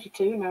was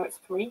 32, now it's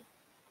 3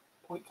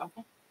 point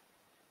something.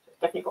 So it's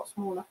definitely got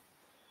smaller.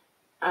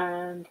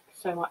 And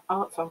so my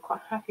answer, I'm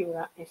quite happy with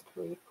that, is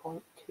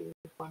 3.21.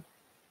 I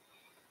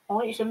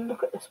want you to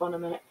look at this one a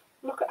minute.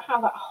 Look at how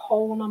that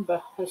whole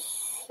number has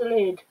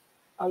slid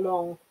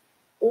along.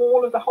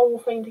 All of the whole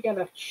thing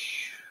together.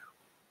 It's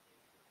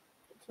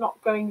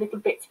not going little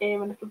bits here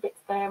and little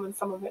bits there and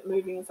some of it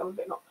moving and some of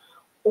it not.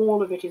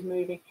 All of it is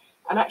moving.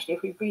 And actually,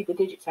 if we read the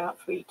digits out,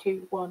 3,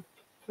 2, 1,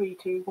 3,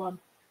 2, 1,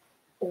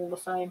 all the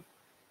same.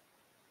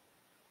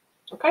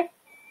 Okay?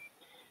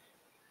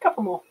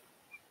 Couple more.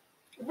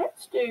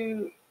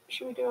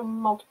 Should we do a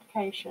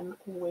multiplication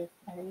with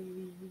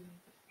a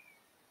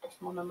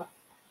decimal number?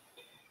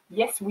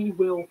 Yes, we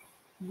will.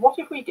 What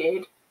if we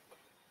did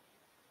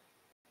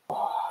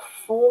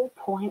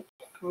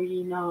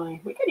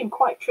 4.39? We're getting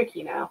quite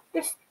tricky now.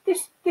 This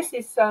is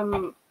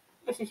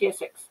year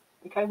 6.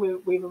 Okay,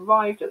 we've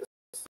arrived at the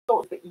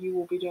sort that you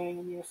will be doing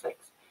in year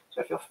 6.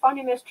 So if you're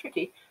finding this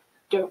tricky,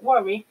 don't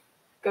worry.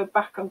 Go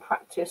back and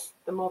practice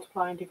the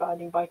multiplying and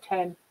dividing by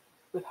 10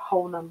 with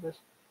whole numbers.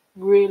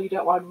 Really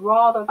don't worry. I'd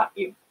rather that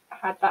you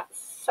had that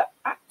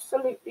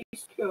absolutely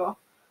secure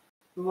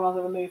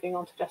rather than moving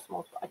on to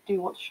decimals. But I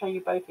do want to show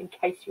you both in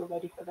case you're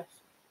ready for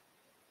this.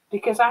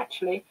 Because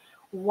actually,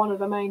 one of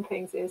the main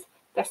things is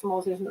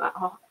decimals isn't that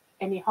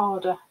any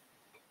harder.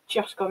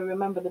 Just got to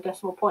remember the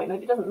decimal point.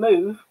 And it doesn't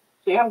move,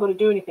 so you haven't got to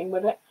do anything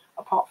with it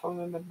apart from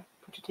remember to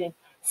put it in.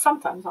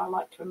 Sometimes I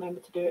like to remember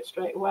to do it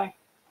straight away.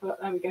 But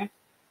there we go.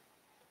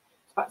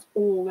 So that's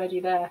already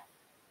there.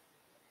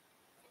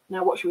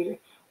 Now what should we do?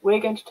 We're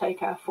going to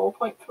take our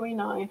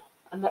 4.39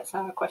 and let's say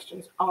our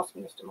question's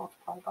asking us to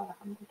multiply by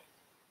 100.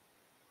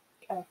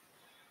 Okay,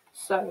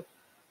 so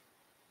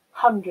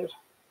 100,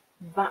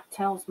 that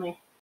tells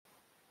me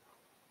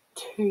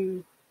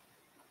 2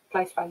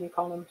 place value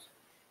columns.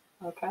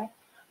 Okay,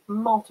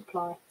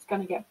 multiply, it's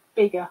going to get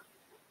bigger.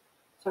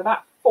 So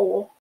that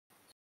 4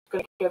 is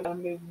going to go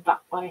and move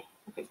that way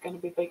if it's going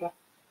to be bigger.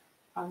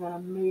 I'm going to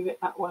move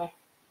it that way.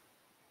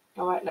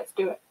 All right, let's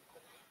do it.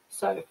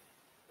 So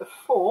the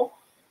 4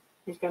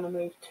 is going to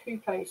move 2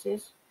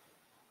 places,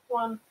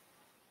 1,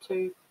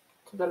 2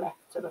 to the left.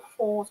 So the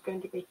 4 is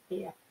going to be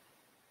here.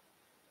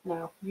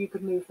 Now you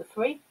could move the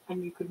 3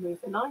 and you could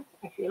move the 9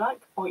 if you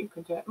like, or you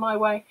can do it my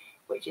way,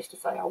 which is to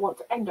say I want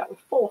to end up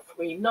with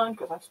 439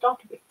 because I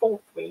started with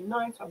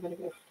 439, so I'm going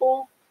to go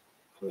 4,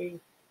 3,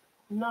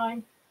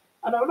 9.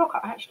 And oh look,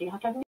 I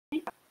don't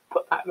need to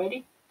put that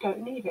ready.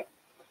 Don't need it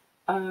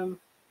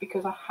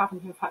because I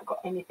haven't in fact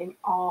got anything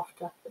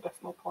after the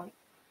decimal point.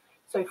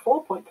 So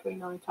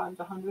 4.39 times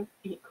 100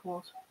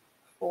 equals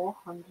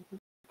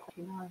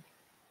 439.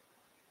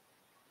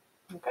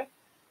 Okay.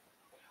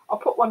 I'll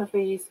put one of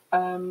these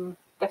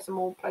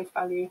decimal place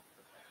value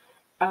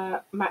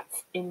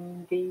mats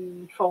in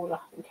the folder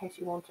in case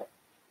you want it.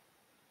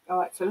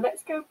 Alright, so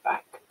let's go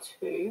back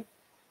to,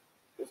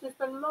 this is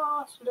the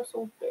last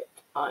little bit,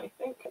 I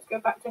think. Let's go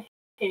back to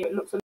here. It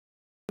looks a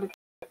little bit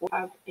what you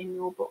have in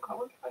your book. I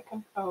wonder if I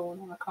can, oh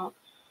no I can't.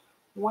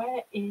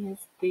 Where is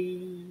the,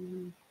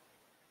 you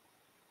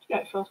know,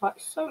 it feels like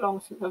so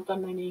long since I've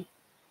done any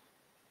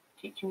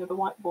teaching of the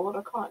whiteboard.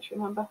 I can't actually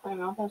remember. There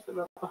we are, there's the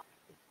rubber.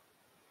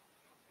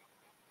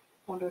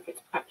 Wonder if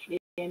it's actually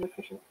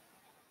inefficient.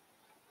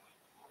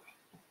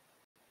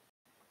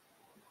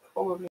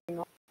 Probably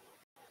not.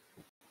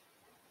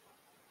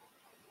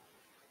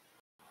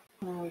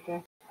 There we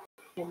go.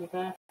 Nearly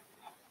there.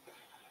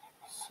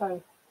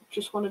 So,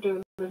 just want to do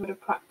a little bit of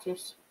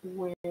practice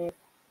with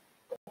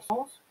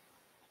decimals.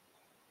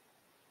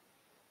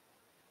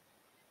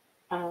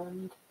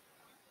 And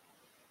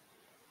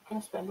I'm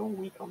going to spend all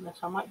week on this.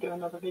 I might do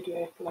another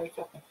video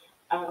later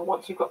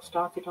once you've got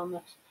started on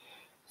this.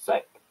 So,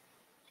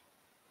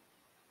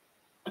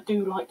 I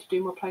do like to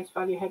do my place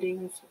value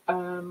headings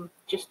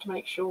just to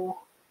make sure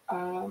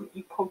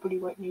you probably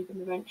won't need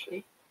them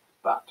eventually.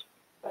 But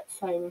let's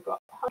say we've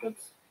got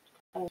hundreds,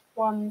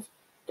 ones,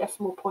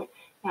 decimal point.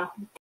 Now,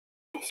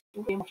 this is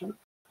really important.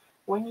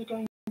 When you're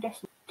doing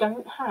decimal,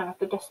 don't have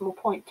the decimal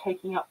point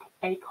taking up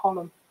a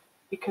column.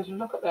 Because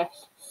look at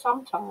this.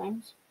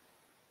 Sometimes,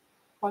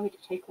 why would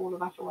it take all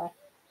of that away?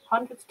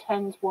 Hundreds,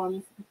 tens,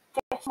 ones,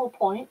 decimal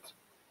point,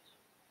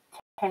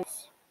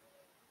 tens,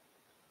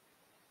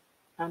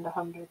 and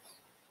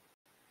hundreds.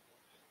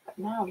 But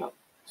now look,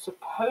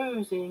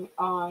 supposing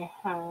I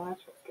had,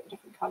 let's get a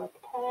different colour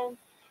pen,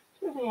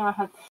 supposing I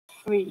had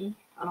 3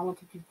 and I want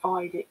to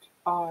divide it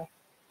by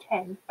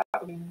 10,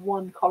 that would be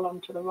 1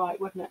 column to the right,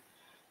 wouldn't it?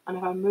 And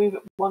if I move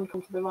it 1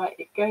 column to the right,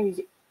 it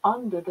goes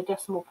under the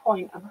decimal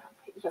point, and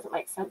it doesn't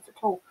make sense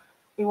at all.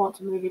 We want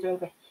to move it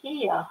over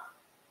here.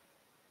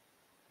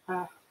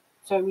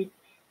 So we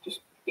just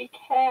be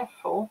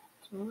careful.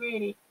 It's a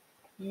really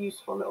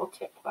useful little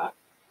tip that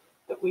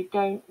that we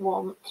don't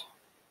want,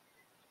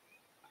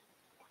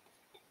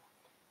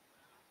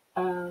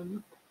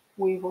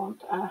 we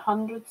want our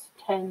hundreds,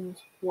 tens,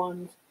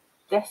 ones,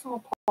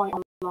 decimal point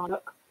on the line,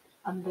 look,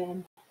 and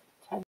then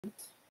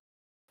tenths.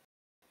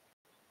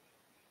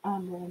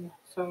 And then,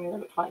 sorry, that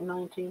looks like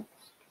 19ths.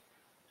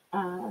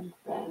 And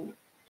then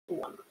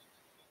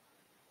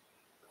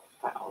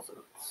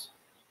 1,000ths.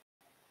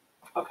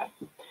 Okay,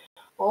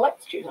 well,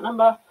 let's choose a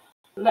number.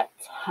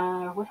 Let's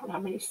have, we don't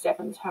have many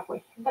sevens, have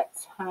we?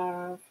 Let's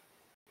have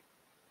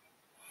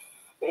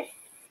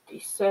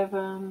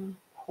 57.3.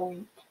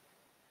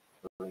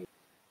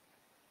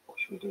 What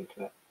should we do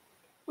to it?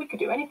 We could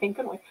do anything,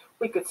 couldn't we?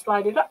 We could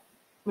slide it up.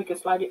 We could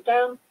slide it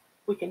down.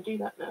 We can do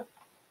that now.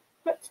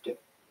 Let's do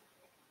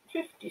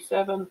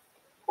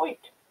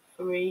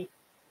 57.3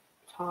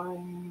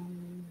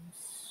 times.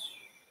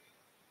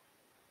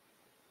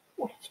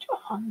 Oh, let's do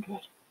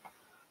 100.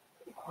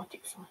 Quite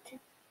exciting.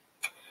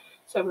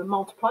 So we're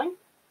multiplying.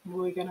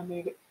 We're going to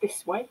move it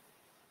this way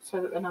so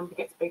that the number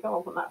gets bigger. I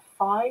want that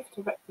 5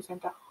 to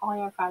represent a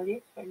higher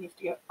value, so it needs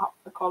to go up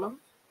the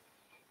columns.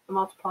 We're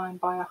multiplying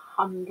by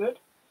 100,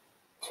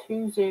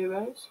 2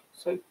 zeros,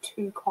 so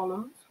 2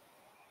 columns.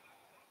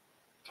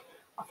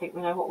 I think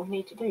we know what we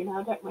need to do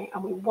now, don't we?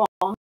 And we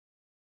want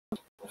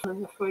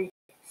the 3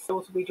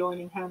 still to be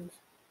joining hands.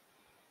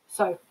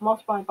 So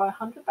multiplying by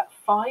 100, that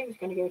 5 is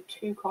going to go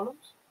 2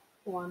 columns.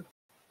 1,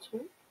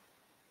 2.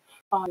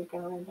 5 is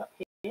going to end up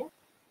here.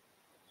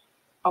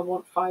 I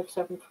want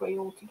 573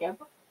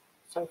 altogether.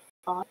 So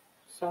 5,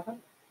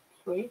 7,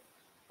 3.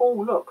 Oh,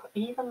 look,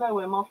 even though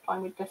we're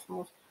multiplying with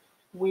decimals,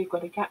 we've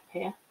got a gap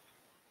here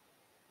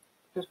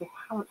because we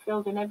haven't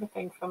filled in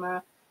everything from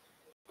our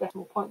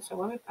decimal point. So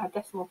when we add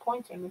decimal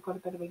point in, we've got a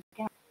bit of a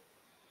gap.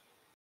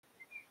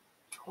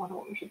 I wonder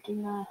what we should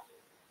do there.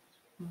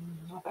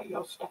 I bet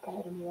you'll step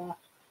ahead of me there.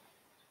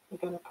 We're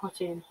going to put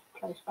in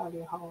place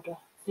value holder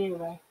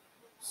 0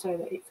 so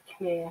that it's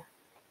clear.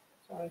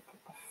 So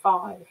the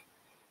 5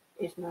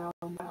 is now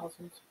in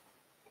thousands.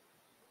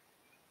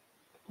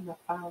 In the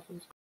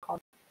thousands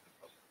column.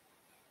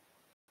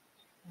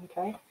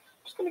 Okay, I'm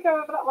just going to go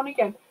over that one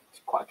again.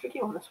 It's quite a tricky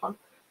one, this one.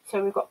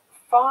 So we've got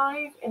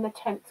 5 in the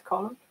 10th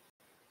column.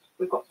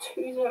 We've got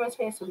 2 zeros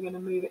here, so we're going to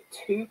move it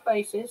 2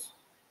 places.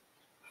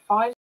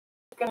 5 is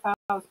going to be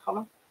our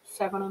column.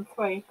 7 and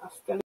 3 are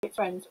still its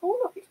friends. Oh,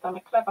 look, it's done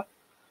a clever.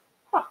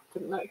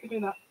 Didn't know it could do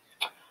that.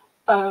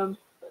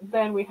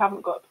 Then we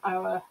haven't got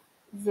our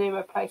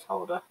 0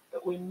 placeholder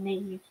that we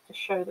need to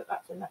show that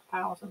that's in the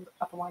thousands.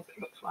 Otherwise,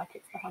 it looks like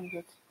it's the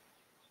hundreds.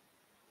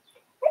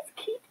 Let's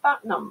keep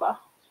that number.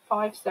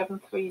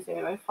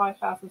 5730,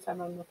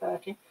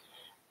 5,730,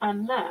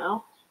 and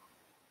now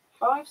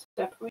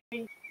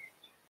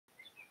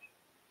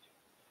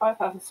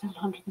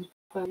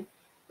 5,730.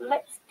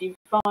 Let's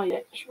divide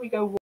it. Should we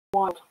go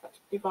wide? Let's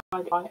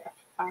divide it by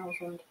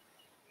 1,000.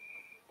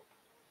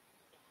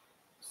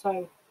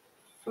 So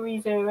 3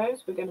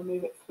 zeros, we're going to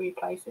move it 3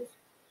 places.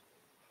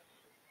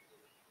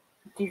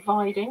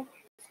 Dividing,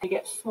 it's going to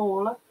get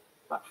smaller,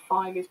 but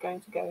 5 is going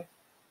to go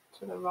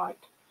to the right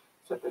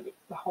so that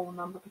the whole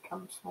number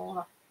becomes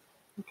smaller.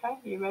 Okay,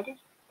 are you ready?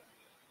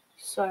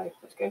 So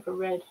let's go for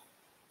red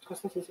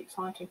because this is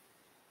exciting.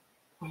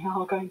 We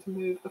are going to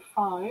move the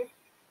 5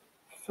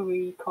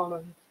 3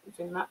 columns. It's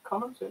in that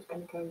column, so it's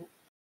going to go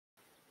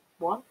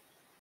 1,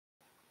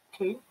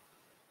 2,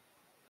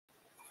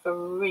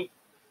 3.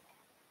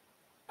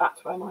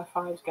 That's where my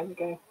 5 is going to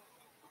go.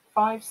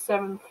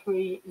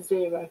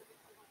 5730.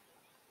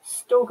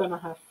 Still going to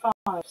have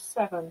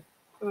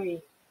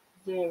 5730.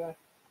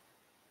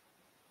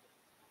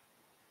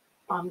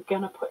 I'm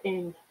going to put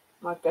in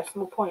my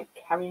decimal point,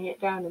 carrying it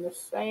down in the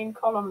same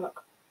column,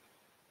 look.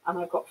 And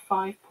I've got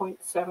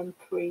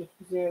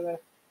 5.730.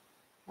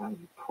 Now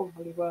you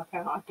probably work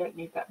out I don't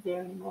need that 0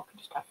 anymore, I can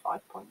just have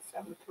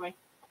 5.73.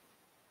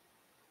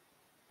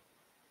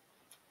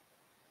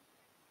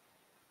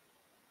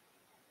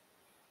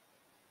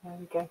 There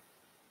we go.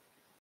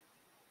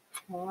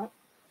 Alright.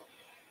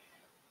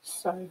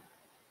 So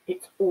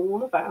it's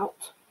all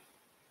about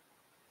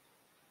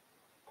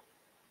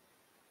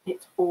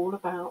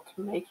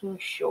making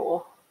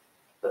sure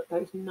that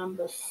those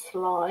numbers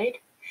slide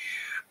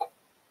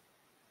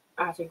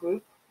as a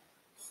group,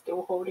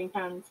 still holding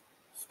hands,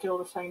 still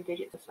the same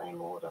digits, the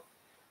same order,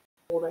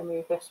 or they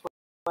move this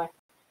way.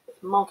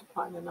 It's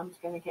multiplying, the number's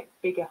going to get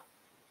bigger,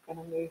 it's going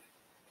to move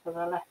to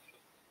the left.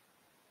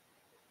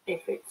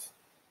 If it's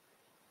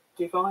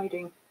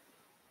dividing,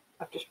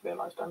 I've just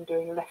realised I'm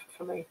doing left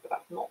for me, but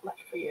that's not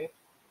left for you.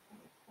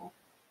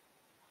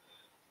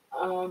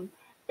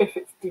 If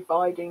it's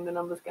dividing, the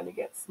number's going to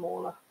get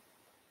smaller.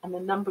 And the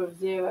number of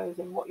zeros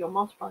in what you're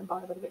multiplying by,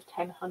 whether it's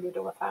 10, 100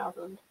 or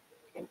 1,000, is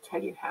going to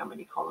tell you how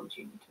many columns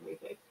you need to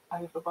move it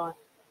over by.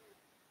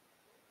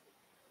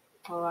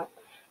 Alright,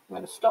 I'm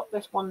going to stop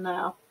this one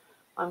now.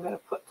 I'm going to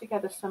put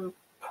together some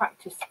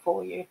practice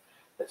for you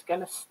that's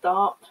going to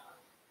start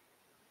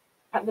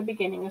at the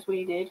beginning as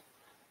we did,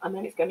 and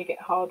then it's going to get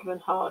harder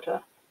and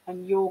harder,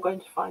 and you're going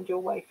to find your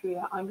way through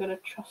that. I'm going to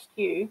trust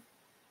you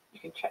You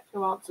can check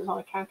your answers on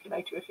a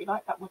calculator if you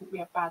like. That wouldn't be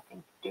a bad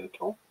thing to do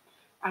at all.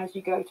 As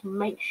you go to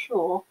make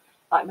sure,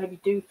 like maybe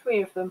do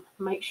 3 of them,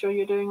 make sure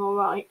you're doing all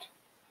right,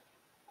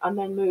 and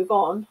then move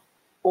on,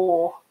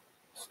 or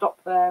stop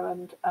there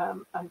and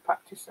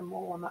practice some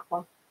more on that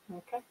one.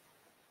 Okay.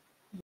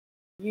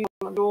 You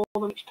draw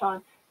them each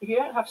time. If you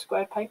don't have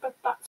square paper,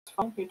 that's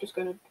fine. You're just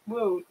going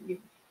to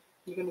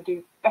you're going to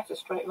do better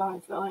straight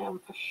lines than I am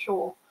for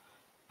sure.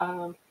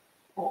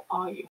 Or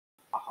are you?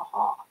 Ha ha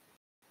ha.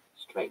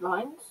 Straight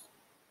lines.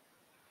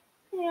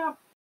 Yeah.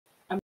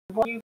 And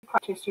when you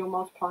practice your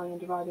multiplying and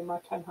dividing by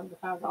 10,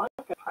 100,000, I'm going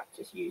to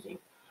practice using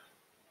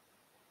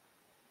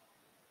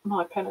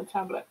my pen and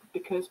tablet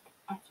because,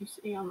 as you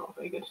see, I'm not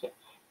very good at it.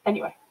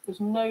 Anyway, there's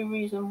no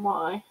reason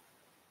why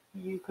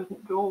you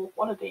couldn't draw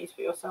one of these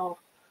for yourself.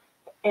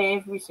 For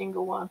every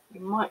single one.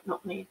 You might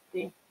not need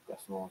the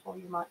decimals, or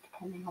you might,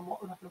 depending on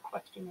what level of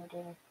question you're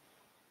doing.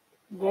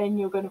 Then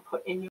you're going to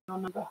put in your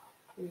number,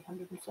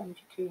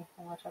 372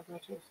 or whatever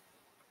it is,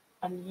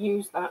 and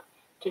use that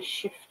to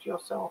shift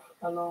yourself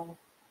along.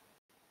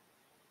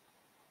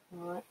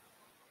 Alright,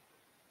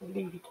 I'll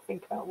leave you to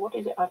think about what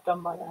is it I've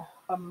done by there.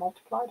 I've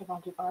multiplied, have I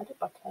divided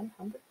by 10,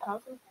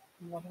 100,000?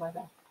 And what have I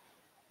done?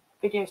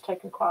 The video's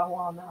taken quite a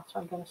while now, so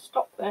I'm going to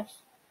stop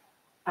this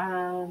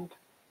and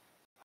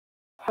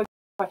post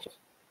questions.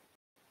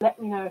 Let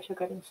me know if you're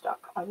getting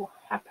stuck. I will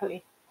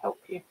happily help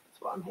you.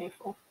 That's what I'm here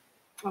for.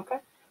 Okay?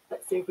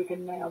 Let's see if we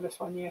can nail this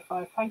one, year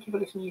 5. Thank you for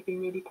listening. You've been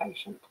really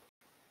patient.